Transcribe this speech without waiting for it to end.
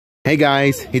Hey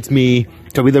guys, it's me,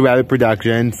 Toby the Rabbit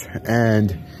Productions,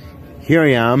 and here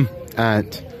I am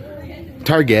at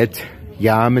Target.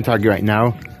 Yeah, I'm in Target right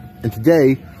now, and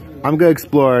today I'm gonna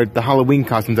explore the Halloween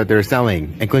costumes that they're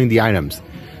selling, including the items.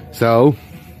 So,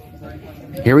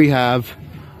 here we have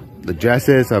the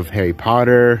dresses of Harry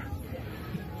Potter,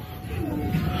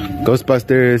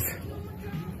 Ghostbusters,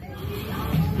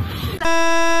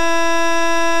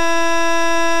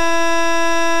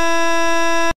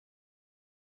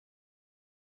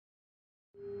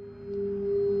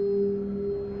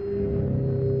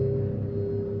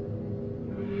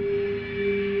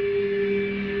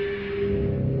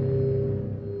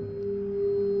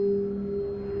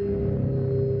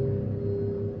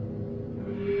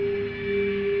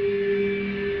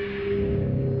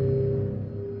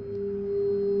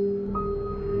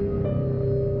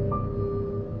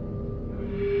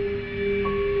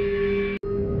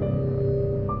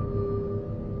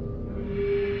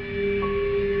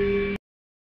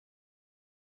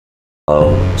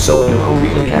 Oh, so you were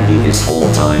really happy this whole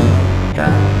time?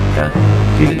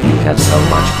 Didn't you have so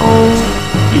much balls?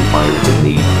 You pirated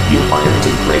me, you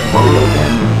pirated Great Mario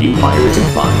Man, you pirated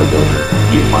Bob the Builder,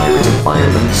 you pirated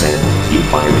Fireman Sam, you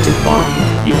pirated Bobby,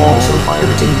 you also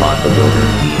pirated Bob the Builder,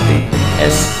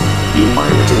 P.A.S. You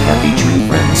pirated Happy Tree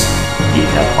Friends. You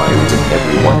have pirated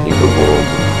everyone in the world.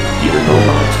 You're no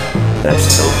lot. That's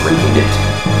so freaking it.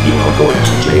 You are going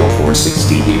to jail for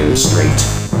 60 years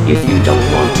straight. If you don't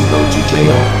want to go to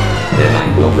jail, then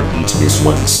I will repeat this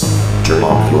once. Turn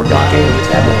off your goddamn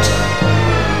tablet.